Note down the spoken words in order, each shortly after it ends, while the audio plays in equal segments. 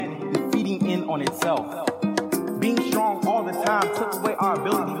on itself. Being strong all the time took away our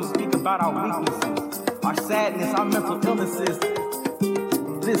ability to speak about our weaknesses, our sadness, our mental illnesses.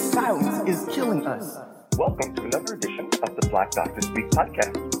 This silence is killing us. Welcome to another edition of the Black Doctor Speak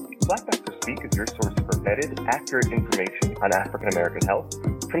podcast. Black Doctor Speak is your source for vetted, accurate information on African American health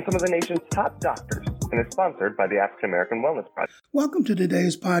from some of the nation's top doctors, and is sponsored by the African American Wellness Project. Welcome to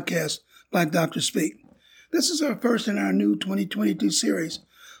today's podcast, Black Doctor Speak. This is our first in our new 2022 series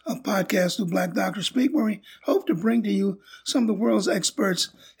of podcasts through Black Doctor Speak, where we hope to bring to you some of the world's experts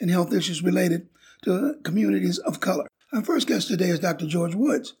in health issues related to communities of color. Our first guest today is Dr. George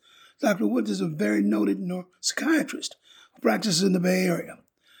Woods. Dr. Woods is a very noted psychiatrist who practices in the Bay Area.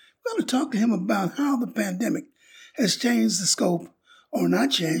 We're going to talk to him about how the pandemic has changed the scope, or not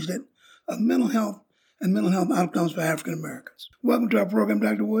changed it, of mental health and mental health outcomes for African Americans. Welcome to our program,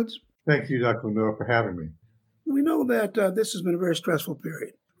 Dr. Woods. Thank you, Dr. Lenore, for having me. We know that this has been a very stressful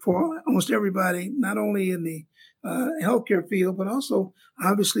period for almost everybody, not only in the healthcare field, but also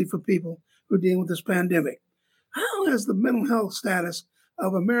obviously for people who are dealing with this pandemic. How has the mental health status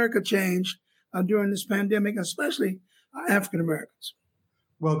of America changed during this pandemic, especially African Americans?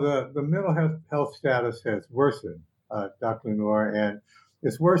 Well, the mental health status has worsened, Dr. Lenore, and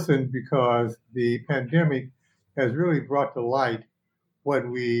it's worsened because the pandemic has really brought to light what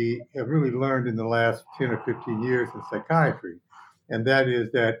we have really learned in the last 10 or 15 years in psychiatry, and that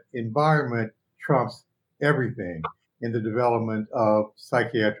is that environment trumps everything in the development of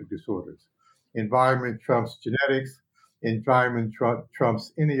psychiatric disorders. Environment trumps genetics, environment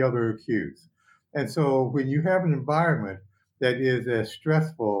trumps any other cues. And so when you have an environment that is as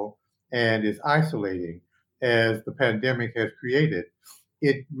stressful and as isolating as the pandemic has created,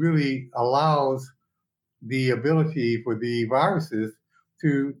 it really allows the ability for the viruses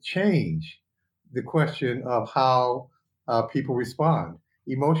to change the question of how people respond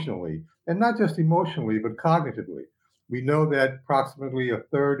emotionally, and not just emotionally, but cognitively. We know that approximately a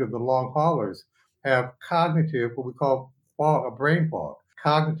third of the long haulers have cognitive, what we call brain fog,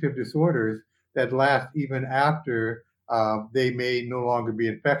 cognitive disorders that last even after they may no longer be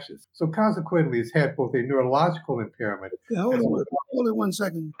infectious. So consequently, it's had both a neurological impairment. Yeah, hold on 1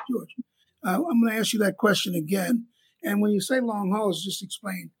 second, George. I'm going to ask you that question again. And when you say long haulers, just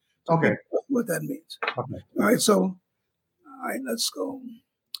explain what that means. Okay. All right, let's go.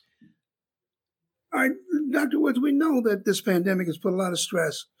 All right, Dr. Woods, we know that this pandemic has put a lot of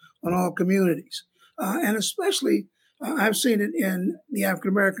stress on all communities, and especially I've seen it in the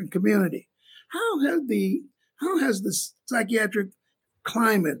African American community. How has the psychiatric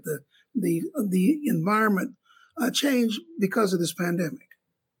climate, the environment, changed because of this pandemic?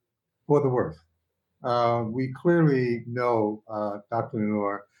 For the worse. We clearly know, Dr.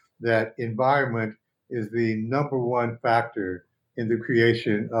 Lenore, that environment is the number one factor in the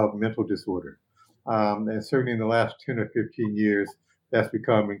creation of mental disorder. And certainly in the last 10 or 15 years, that's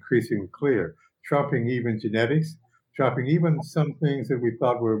become increasingly clear, trumping even genetics, trumping even some things that we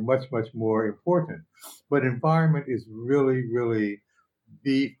thought were much, much more important. But environment is really, really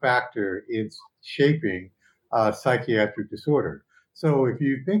the factor in shaping psychiatric disorder. So if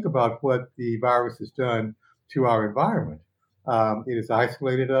you think about what the virus has done to our environment, it has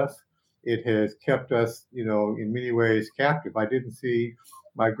isolated us. It has kept us, in many ways captive. I didn't see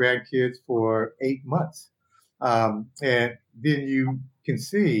my grandkids for 8 months. And then you can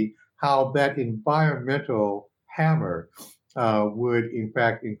see how that environmental hammer would, in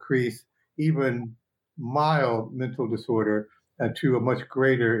fact, increase even mild mental disorder to a much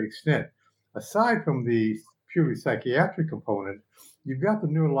greater extent. Aside from the purely psychiatric component, you've got the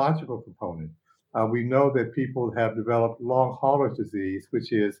neurological component. We know that people have developed long haulers disease,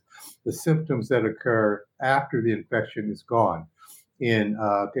 which is the symptoms that occur after the infection is gone in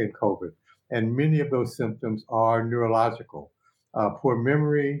COVID. And many of those symptoms are neurological. Poor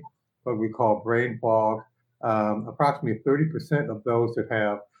memory, what we call brain fog. Approximately 30% of those that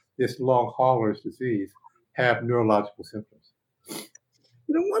have this long haulers disease have neurological symptoms.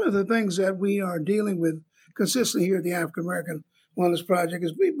 One of the things that we are dealing with consistently here at the African American Wellness Project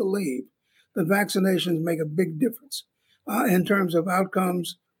is we believe that vaccinations make a big difference in terms of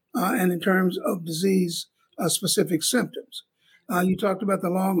outcomes and in terms of disease-specific symptoms. You talked about the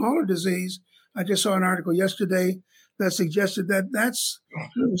long hauler disease. I just saw an article yesterday that suggested that that's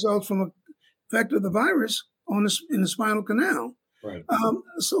results from an effect of the virus in the spinal canal. Right.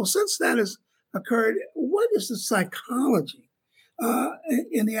 So since that has occurred, what is the psychology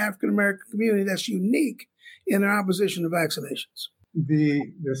in the African American community that's unique in their opposition to vaccinations?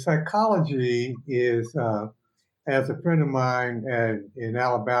 The psychology is, as a friend of mine in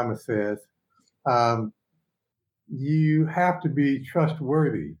Alabama says, you have to be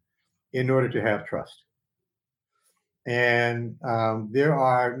trustworthy in order to have trust. And there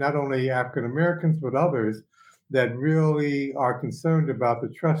are not only African Americans, but others that really are concerned about the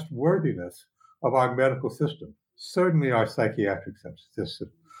trustworthiness of our medical system, certainly our psychiatric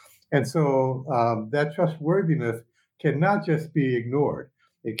system. And so that trustworthiness cannot just be ignored.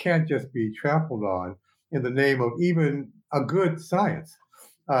 It can't just be trampled on in the name of even a good science.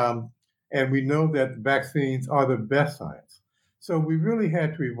 And we know that vaccines are the best science. So we really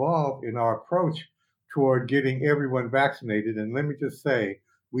had to evolve in our approach toward getting everyone vaccinated. And let me just say,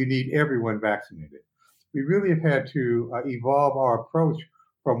 we need everyone vaccinated. We really have had to evolve our approach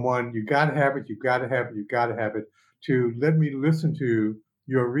from one, you got to have it, you got to have it, you got to have it, to let me listen to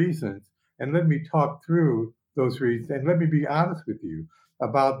your reasons and let me talk through those reasons and let me be honest with you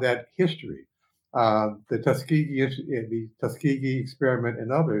about that history, the Tuskegee experiment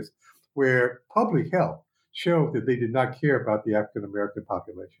and others, where public health showed that they did not care about the African American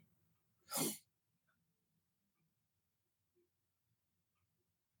population.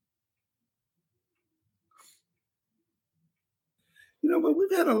 But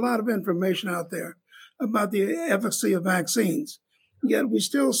we've had a lot of information out there about the efficacy of vaccines. Yet we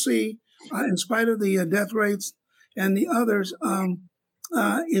still see, in spite of the death rates and the others,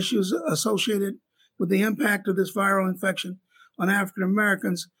 issues associated with the impact of this viral infection on African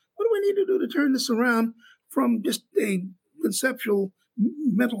Americans. What do we need to do to turn this around from just a conceptual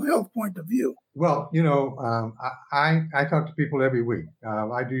mental health point of view? Well, I talk to people every week.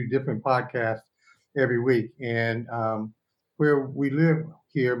 I do different podcasts every week. And where we live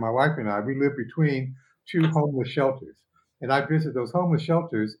here, my wife and I, we live between two homeless shelters. And I visit those homeless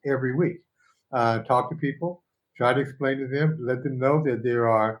shelters every week, talk to people, try to explain to them, let them know that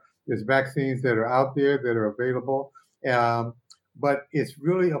there's vaccines that are out there that are available. But it's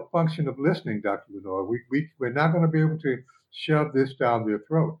really a function of listening, Dr. Lenore. We're not going to be able to shove this down their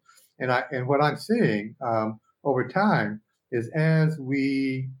throat. And what I'm seeing over time is as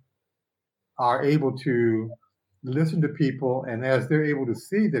we are able to listen to people and as they're able to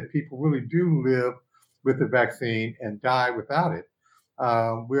see that people really do live with the vaccine and die without it,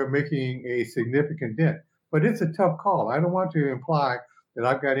 we're making a significant dent. But it's a tough call. I don't want to imply that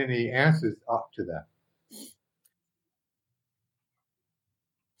I've got any answers up to that.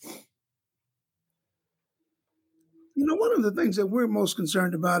 One of the things that we're most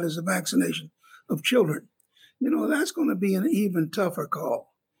concerned about is the vaccination of children. That's going to be an even tougher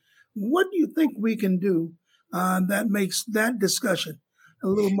call. What do you think we can do that makes that discussion a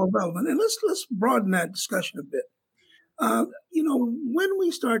little more relevant? And let's broaden that discussion a bit. When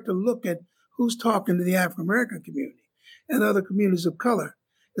we start to look at who's talking to the African American community and other communities of color,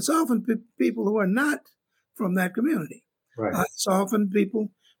 it's often people who are not from that community. Right. It's often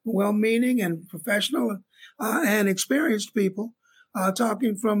people well-meaning and professional and experienced people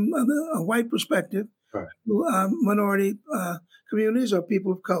talking from a white perspective, right. Minority communities or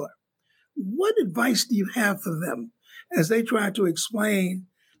people of color. What advice do you have for them as they try to explain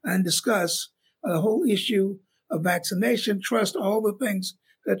and discuss the whole issue of vaccination, trust, all the things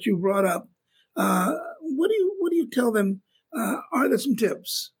that you brought up? What do you tell them? Are there some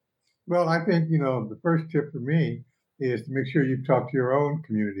tips? Well, I think, the first tip for me is to make sure you talk to your own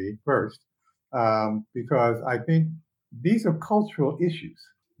community first, because I think these are cultural issues.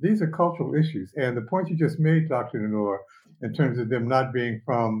 These are cultural issues. And the point you just made, Dr. Lenore, in terms of them not being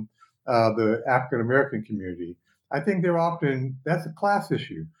from the African American community, I think that's a class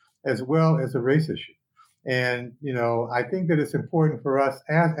issue as well as a race issue. And, I think that it's important for us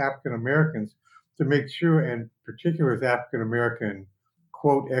as African Americans to make sure, and particularly as African American,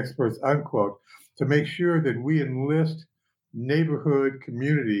 quote, experts, unquote, to make sure that we enlist neighborhood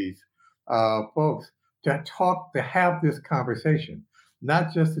communities, folks, to have this conversation,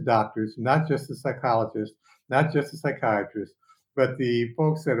 not just the doctors, not just the psychologists, not just the psychiatrists, but the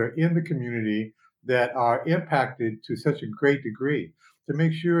folks that are in the community that are impacted to such a great degree, to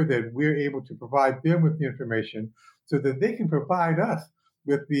make sure that we're able to provide them with the information so that they can provide us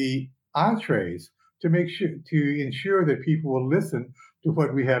with the entrees to ensure that people will listen to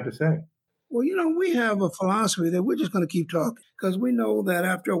what we have to say. Well, we have a philosophy that we're just going to keep talking because we know that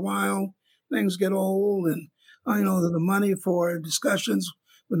after a while things get old, and the money for discussions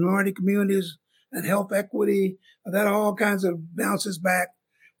with minority communities and health equity, that all kinds of bounces back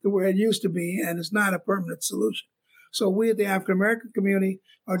to where it used to be, and it's not a permanent solution. So we at the African American community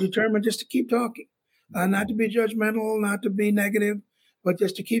are determined just to keep talking, not to be judgmental, not to be negative, but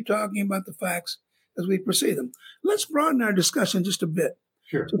just to keep talking about the facts as we perceive them. Let's broaden our discussion just a bit.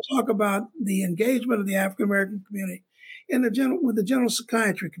 Sure. To talk about the engagement of the African American community with the general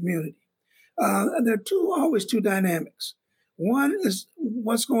psychiatry community. There are always two dynamics. One is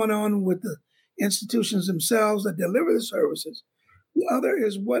what's going on with the institutions themselves that deliver the services. The other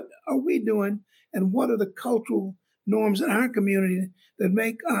is what are we doing and what are the cultural norms in our community that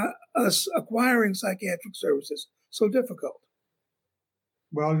make us acquiring psychiatric services so difficult.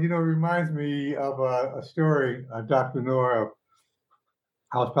 Well, it reminds me of a story, Dr. Noor.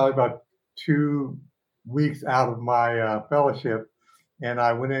 I was probably about 2 weeks out of my fellowship, and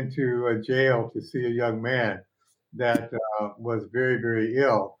I went into a jail to see a young man that was very, very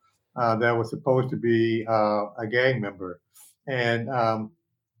ill, that was supposed to be a gang member. And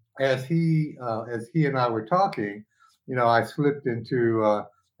as he and I were talking, I slipped into,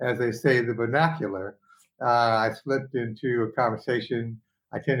 as they say, the vernacular. I slipped into a conversation.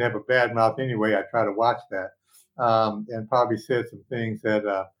 I tend to have a bad mouth anyway. I try to watch that, and probably said some things that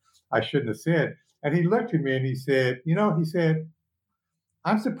I shouldn't have said. And he looked at me and he said,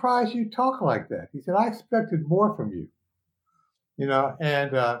 "I'm surprised you talk like that." He said, "I expected more from you."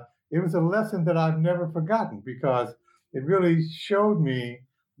 And it was a lesson that I've never forgotten because it really showed me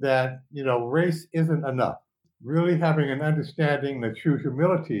that race isn't enough. Really having an understanding, the true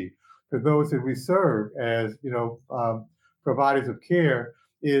humility for those that we serve as providers of care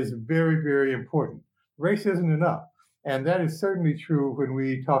is very, very important. Race isn't enough, and that is certainly true when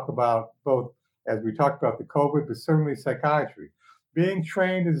we talk about both, as we talked about the COVID, but certainly psychiatry. Being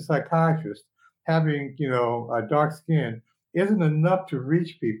trained as a psychiatrist, having a dark skin isn't enough to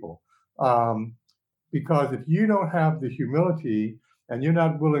reach people, because if you don't have the humility and you're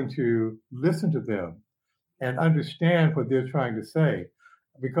not willing to listen to them and understand what they're trying to say,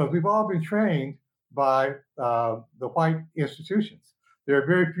 because we've all been trained by the white institutions. There are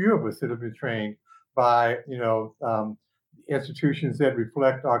very few of us that have been trained by institutions that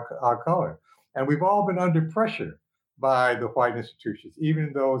reflect our color, and we've all been under pressure by the white institutions,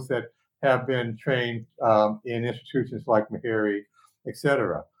 even those that have been trained in institutions like Meharry, et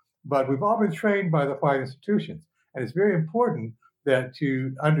cetera. But we've all been trained by the white institutions. And it's very important that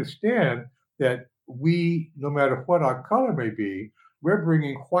to understand that we, no matter what our color may be, we're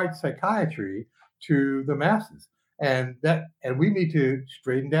bringing white psychiatry to the masses. And we need to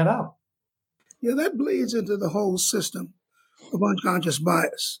straighten that out. Yeah, that bleeds into the whole system of unconscious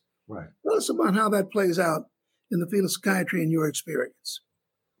bias. Right. Tell us about how that plays out in the field of psychiatry in your experience.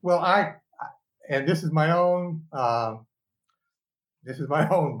 Well, and this is my own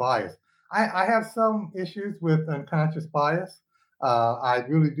bias. I have some issues with unconscious bias. I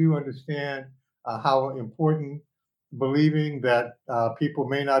really do understand how important believing that people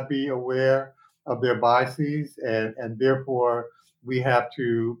may not be aware of their biases, and therefore we have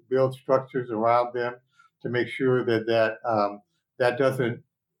to build structures around them to make sure that doesn't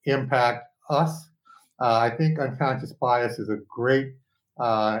impact us. I think unconscious bias is a great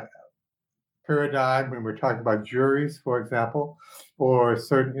paradigm when we're talking about juries, for example, or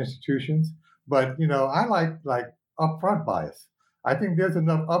certain institutions. But I like upfront bias. I think there's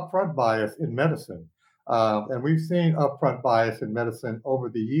enough upfront bias in medicine, and we've seen upfront bias in medicine over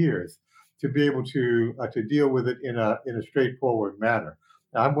the years to be able to deal with it in a straightforward manner.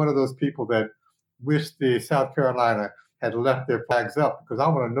 Now, I'm one of those people that wish the South Carolina had left their flags up because I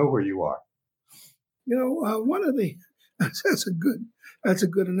want to know where you are. One of the that's a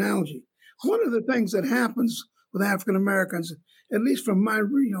good analogy. One of the things that happens with African Americans, at least from my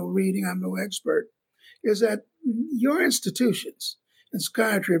reading, I'm no expert, is that your institutions in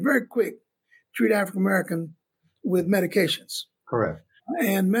psychiatry are very quick to treat African American with medications. Correct.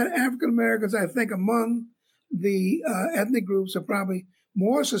 And African Americans, I think, among the ethnic groups are probably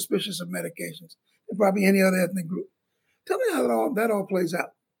more suspicious of medications than probably any other ethnic group. Tell me how that all plays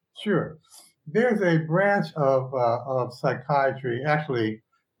out. Sure. There's a branch of psychiatry, actually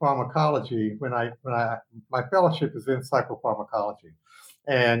pharmacology. My fellowship is in psychopharmacology,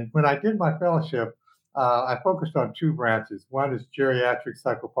 and when I did my fellowship, I focused on two branches. One is geriatric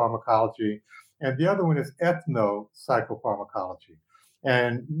psychopharmacology, and the other one is ethno-psychopharmacology.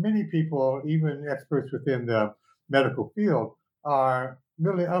 And many people, even experts within the medical field, are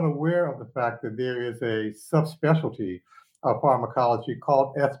really unaware of the fact that there is a subspecialty of pharmacology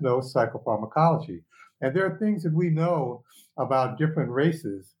called ethno-psychopharmacology. And there are things that we know about different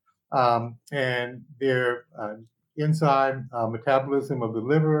races and their enzyme metabolism of the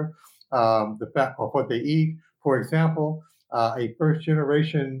liver, the fact of what they eat. For example, a first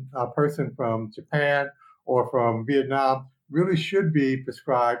generation person from Japan or from Vietnam really should be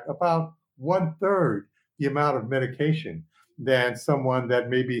prescribed about 1/3 the amount of medication than someone that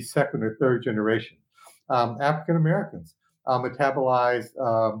may be second or third generation. African Americans metabolize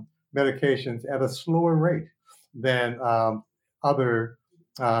medications at a slower rate than other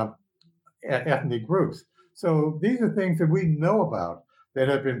ethnic groups. So these are things that we know about that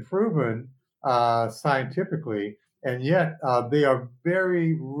have been proven scientifically, and yet they are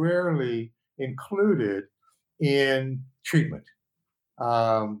very rarely included in treatment.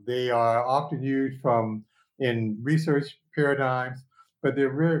 They are often used in research paradigms, but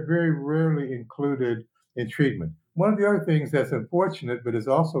they're very, very rarely included in treatment. One of the other things that's unfortunate, but is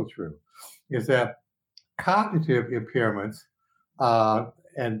also true, is that cognitive impairments,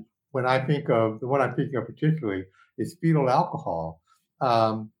 and when I think of the one I'm thinking of particularly is fetal alcohol,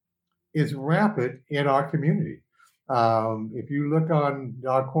 is rampant in our community. If you look on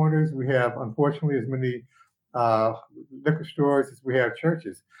our corners, we have unfortunately as many uh, liquor stores as we have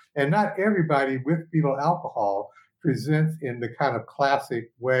churches, and not everybody with fetal alcohol presents in the kind of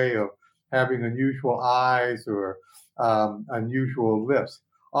classic way of having unusual eyes or unusual lips.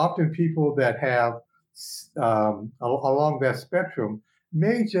 Often people that have along that spectrum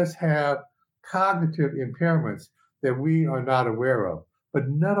may just have cognitive impairments that we are not aware of. But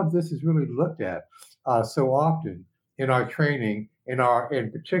none of this is really looked at so often in our training,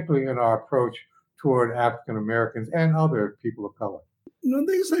 and particularly in our approach toward African Americans and other people of color.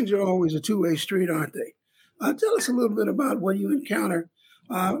 These things are always a two-way street, aren't they? Tell us a little bit about what you encounter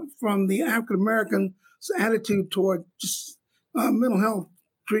from the African American's attitude toward just mental health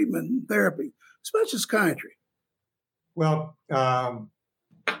treatment and therapy, especially psychiatry. Well,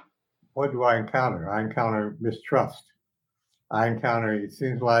 what do I encounter? I encounter mistrust. It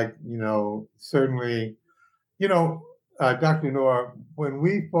seems like, certainly, Dr. Noor, when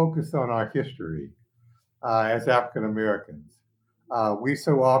we focus on our history as African Americans, we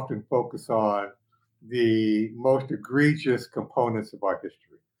so often focus on the most egregious components of our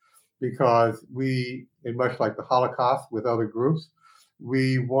history because and much like the Holocaust with other groups,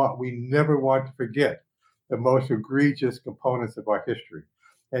 we never want to forget the most egregious components of our history.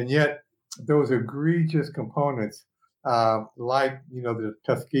 And yet those egregious components, like, the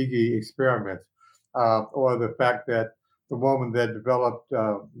Tuskegee experiments, or the fact that the woman that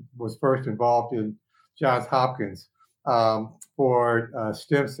was first involved in Johns Hopkins for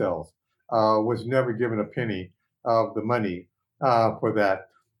stem cells, was never given a penny of the money for that.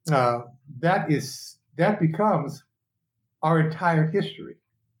 That becomes our entire history.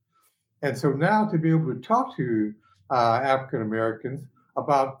 And so now to be able to talk to African Americans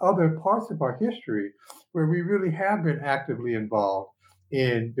about other parts of our history where we really have been actively involved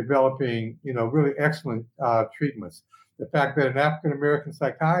in developing, really excellent treatments. The fact that an African American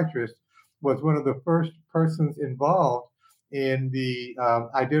psychiatrist was one of the first persons involved in the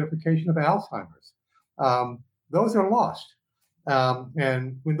identification of Alzheimer's. Those are lost.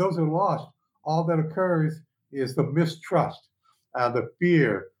 And when those are lost, all that occurs is the mistrust, the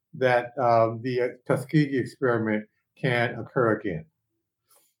fear that the Tuskegee experiment can occur again.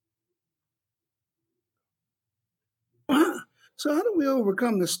 So how do we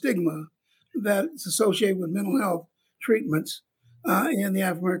overcome the stigma that's associated with mental health treatments in the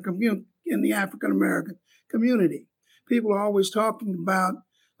African American community? People are always talking about,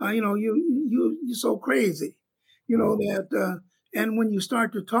 you're so crazy, that, and when you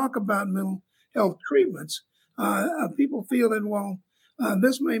start to talk about mental health treatments, people feel that, well,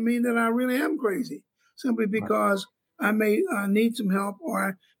 this may mean that I really am crazy simply because I may need some help, or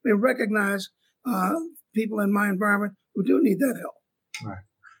I may recognize people in my environment who do need that help.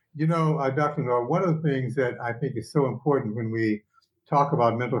 Right. Dr. Noor, one of the things that I think is so important when we talk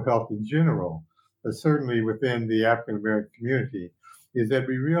about mental health in general, but certainly within the African American community, is that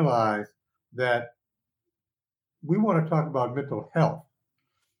we realize that we want to talk about mental health,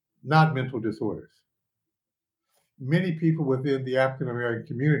 not mental disorders. Many people within the African American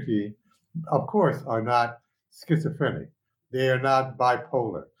community, of course, are not schizophrenic. They are not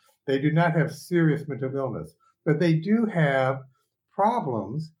bipolar. They do not have serious mental illness, but they do have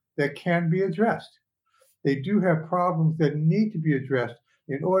problems that can be addressed. They do have problems that need to be addressed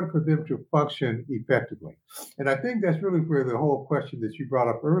in order for them to function effectively. And I think that's really where the whole question that you brought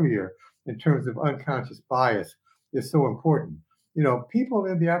up earlier in terms of unconscious bias is so important. People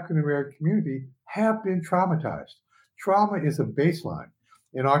in the African American community have been traumatized. Trauma is a baseline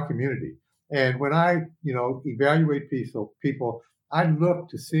in our community. And when I, evaluate people, I look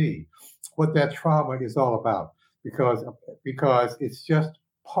to see what that trauma is all about because it's just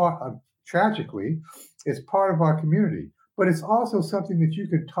tragically, it's part of our community. But it's also something that you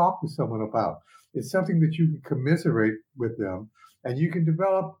can talk with someone about. It's something that you can commiserate with them, and you can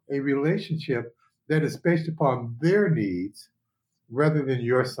develop a relationship that is based upon their needs rather than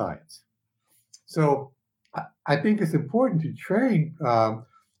your science. So I think it's important to train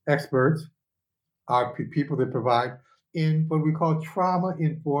experts, people that provide in what we call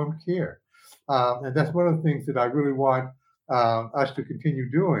trauma-informed care. And that's one of the things that I really want us to continue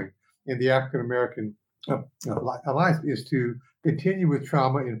doing in the African American Alliance is to continue with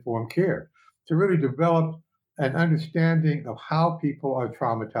trauma-informed care, to really develop an understanding of how people are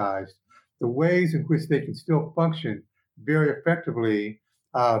traumatized, the ways in which they can still function very effectively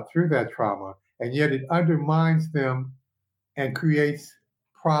through that trauma, and yet it undermines them and creates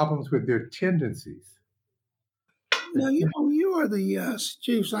problems with their tendencies. Now, you are the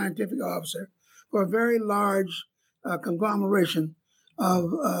chief scientific officer for a very large conglomeration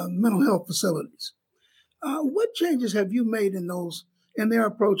of mental health facilities. What changes have you made in their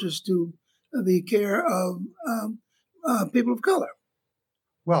approaches to the care of people of color?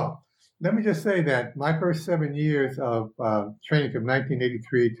 Well, let me just say that my first 7 years of training from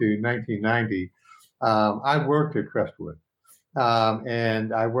 1983 to 1990, I worked at Crestwood,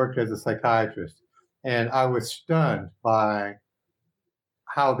 and I worked as a psychiatrist. And I was stunned by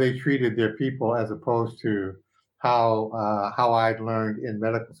how they treated their people as opposed to how I'd learned in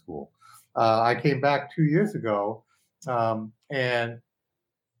medical school. I came back 2 years ago, and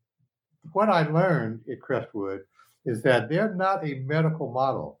what I learned at Crestwood is that they're not a medical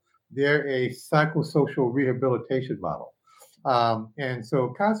model. They're a psychosocial rehabilitation model. And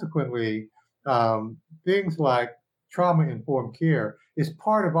so consequently, things like trauma-informed care is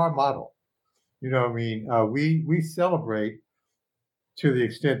part of our model. You know what I mean? We celebrate to the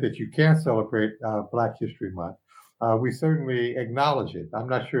extent that you can celebrate Black History Month. We certainly acknowledge it. I'm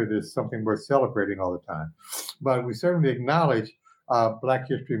not sure there's something worth celebrating all the time, but we certainly acknowledge Black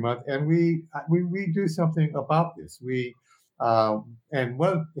History Month, and we do something about this. And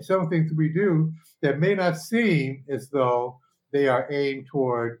some of the things that we do that may not seem as though they are aimed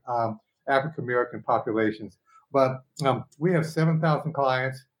toward African American populations, but we have 7,000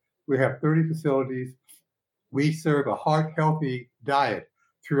 clients. We have 30 facilities. We serve a heart-healthy diet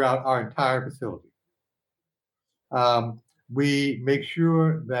throughout our entire facility. We make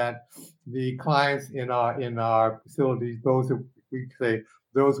sure that the clients in our facilities,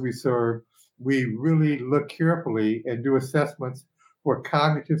 those we serve, we really look carefully and do assessments for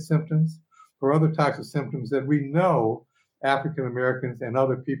cognitive symptoms, for other types of symptoms that we know African Americans and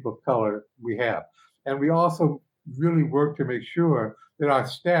other people of color we have. And we also really work to make sure that our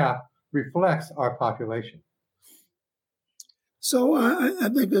staff reflects our population. So I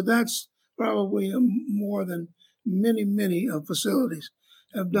think that's probably more than many facilities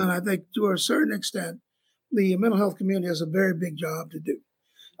have done. I think to a certain extent, the mental health community has a very big job to do.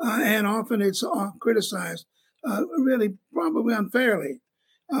 And often it's criticized, really probably unfairly,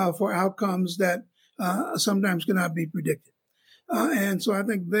 for outcomes that sometimes cannot be predicted. And so I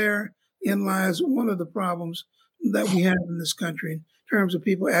think therein lies one of the problems that we have in this country in terms of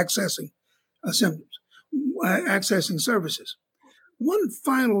people accessing symptoms, accessing services. One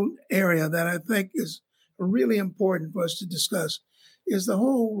final area that I think is really important for us to discuss is the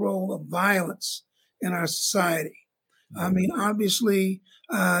whole role of violence in our society. I mean, obviously,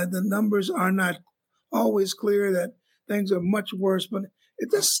 the numbers are not always clear that things are much worse, but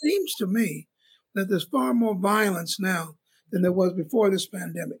it just seems to me that there's far more violence now than there was before this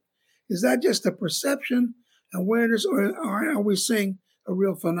pandemic. Is that just a perception, awareness, or are we seeing a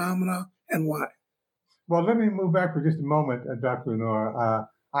real phenomena, and why? Well, let me move back for just a moment, Dr. Lenore.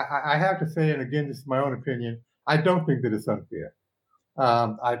 I have to say, and again, this is my own opinion, I don't think that it's unfair.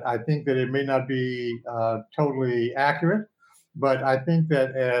 I think that it may not be totally accurate, but I think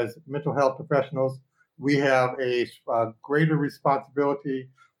that as mental health professionals, we have a greater responsibility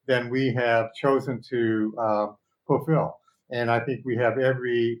than we have chosen to fulfill. And I think people have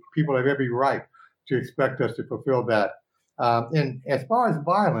every right to expect us to fulfill that. And as far as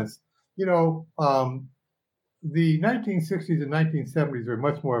violence, the 1960s and 1970s were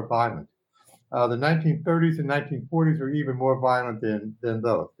much more violent. The 1930s and 1940s were even more violent than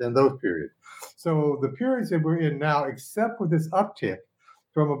those periods. So the periods that we're in now, except for this uptick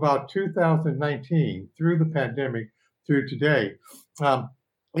from about 2019 through the pandemic through today,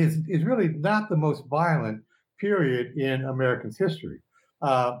 is really not the most violent period in America's history.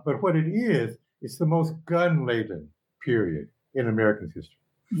 But what it is, it's the most gun-laden period in American history.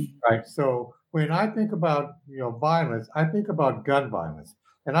 Right. So when I think about violence, I think about gun violence,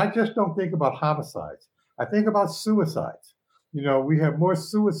 and I just don't think about homicides. I think about suicides. We have more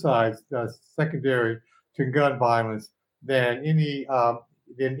suicides secondary to gun violence than any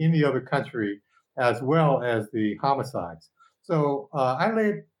other country, as well as the homicides. So I lay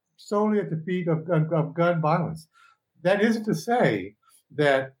it solely at the feet of gun violence. That isn't to say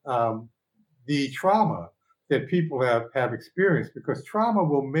that the trauma that people have experienced, because trauma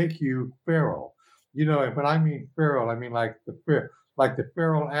will make you feral. And when I mean feral, I mean like the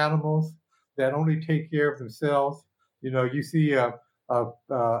feral animals that only take care of themselves. You see a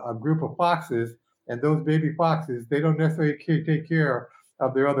group of foxes, and those baby foxes, they don't necessarily take care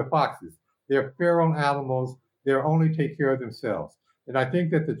of their other foxes. They're feral animals. They only take care of themselves. And I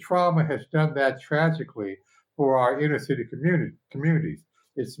think that the trauma has done that tragically for our inner city communities.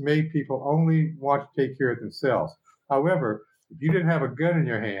 It's made people only want to take care of themselves. However, if you didn't have a gun in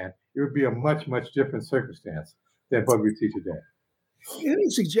your hand, it would be a much, much different circumstance than what we see today. Any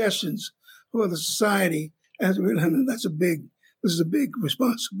suggestions for the society? This is a big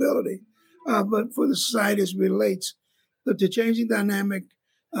responsibility, but for the society as it relates to changing dynamic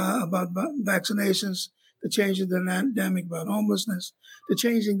about vaccinations, to changing the dynamic about homelessness, to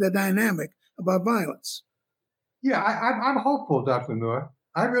changing the dynamic about violence. Yeah, I'm hopeful, Dr. Noor.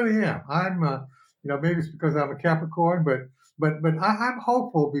 I really am. I'm, maybe it's because I'm a Capricorn, but I'm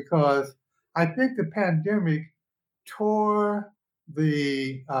hopeful because I think the pandemic tore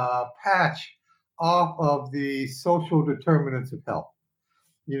the patch off of the social determinants of health.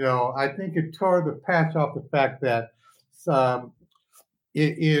 I think it tore the patch off the fact that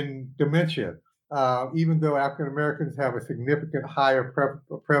in dementia, even though African Americans have a significant higher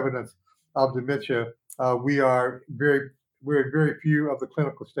prevalence of dementia, we're in very few of the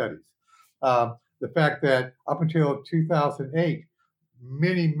clinical studies. The fact that up until 2008,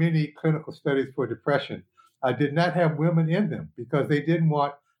 many clinical studies for depression did not have women in them because they didn't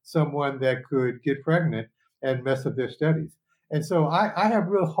want someone that could get pregnant and mess up their studies. And so I have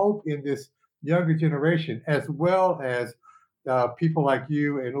real hope in this younger generation, as well as people like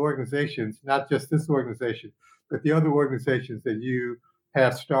you and organizations, not just this organization, but the other organizations that you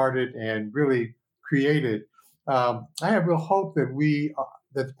have started and really created. I have real hope that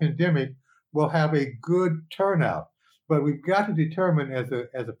that the pandemic will have a good turnout. But we've got to determine, as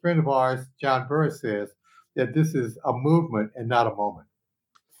a friend of ours, John Burris, says, that this is a movement and not a moment.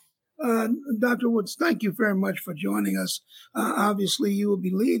 Dr. Woods, thank you very much for joining us. Obviously, you will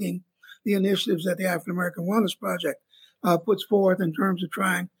be leading the initiatives that the African American Wellness Project puts forth in terms of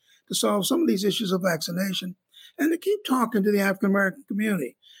trying to solve some of these issues of vaccination and to keep talking to the African American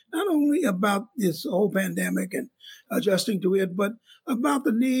community, not only about this whole pandemic and adjusting to it, but about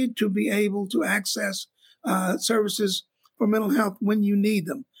the need to be able to access services for mental health when you need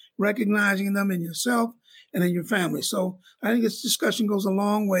them, recognizing them in yourself and in your family. So I think this discussion goes a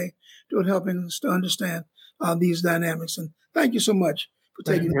long way toward helping us to understand these dynamics. And thank you so much for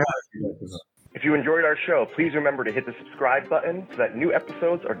taking the time. If you enjoyed our show, please remember to hit the subscribe button so that new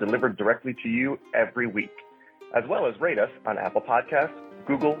episodes are delivered directly to you every week, as well as rate us on Apple Podcasts,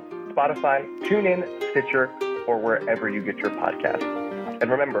 Google, Spotify, TuneIn, Stitcher, or wherever you get your podcasts.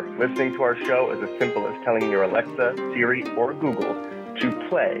 And remember, listening to our show is as simple as telling your Alexa, Siri, or Google to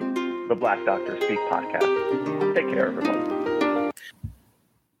play the Black Doctor Speak podcast. Take care, everyone.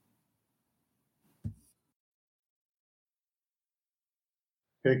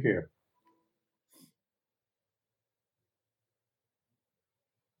 Take care.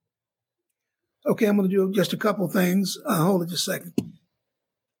 Okay, I'm going to do just a couple things. Hold it just a second.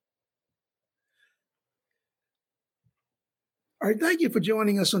 All right, thank you for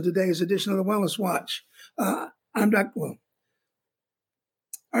joining us on today's edition of the Wellness Watch. I'm Dr. Well.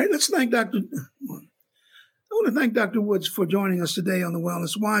 All right, let's thank Dr. I want to thank Dr. Woods for joining us today on the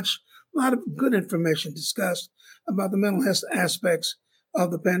Wellness Watch. A lot of good information discussed about the mental health aspects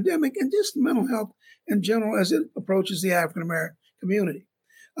of the pandemic and just mental health in general as it approaches the African American community.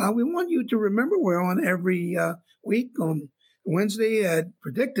 We want you to remember we're on every week on Wednesday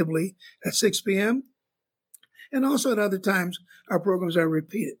predictably at 6 p.m. And also at other times, our programs are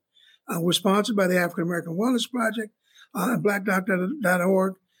repeated. We're sponsored by the African American Wellness Project at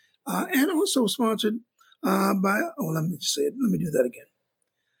blackdoctor.org, and also sponsored let me do that again.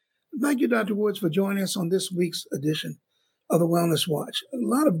 Thank you, Dr. Woods, for joining us on this week's edition of the Wellness Watch. A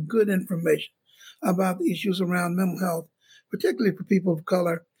lot of good information about the issues around mental health, particularly for people of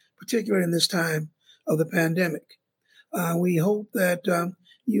color, particularly in this time of the pandemic. We hope that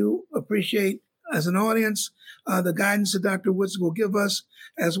you appreciate, as an audience, the guidance that Dr. Woods will give us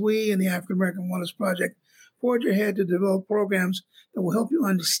as we in the African American Wellness Project forge ahead to develop programs that will help you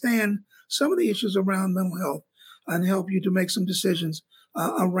understand some of the issues around mental health and help you to make some decisions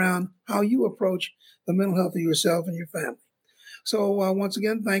around how you approach the mental health of yourself and your family. So once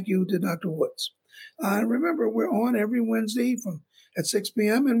again, thank you to Dr. Woods. Remember, we're on every Wednesday at 6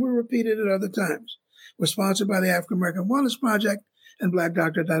 p.m. and we're repeated at other times. We're sponsored by the African American Wellness Project and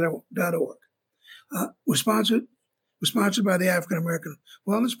blackdoctor.org. We're sponsored by the African American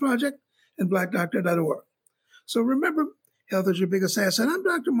Wellness Project and blackdoctor.org. So remember, health is your biggest asset. I'm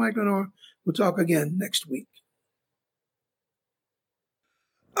Dr. Mike Lenore. We'll talk again next week.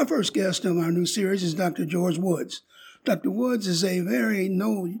 Our first guest of our new series is Dr. George Woods. Dr. Woods is a very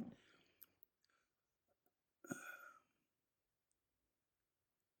known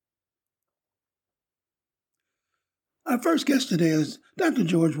Our first guest today is Dr.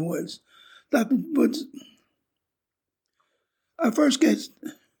 George Woods. Dr. Woods. Our first guest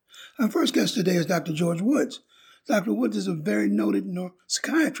today is Dr. George Woods. Dr. Woods is a very noted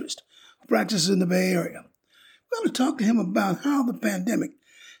psychiatrist who practices in the Bay Area. We're going to talk to him about how the pandemic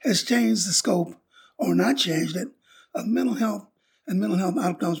has changed the scope, or not changed it, of mental health and mental health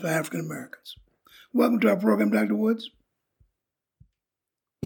outcomes for African Americans. Welcome to our program, Dr. Woods.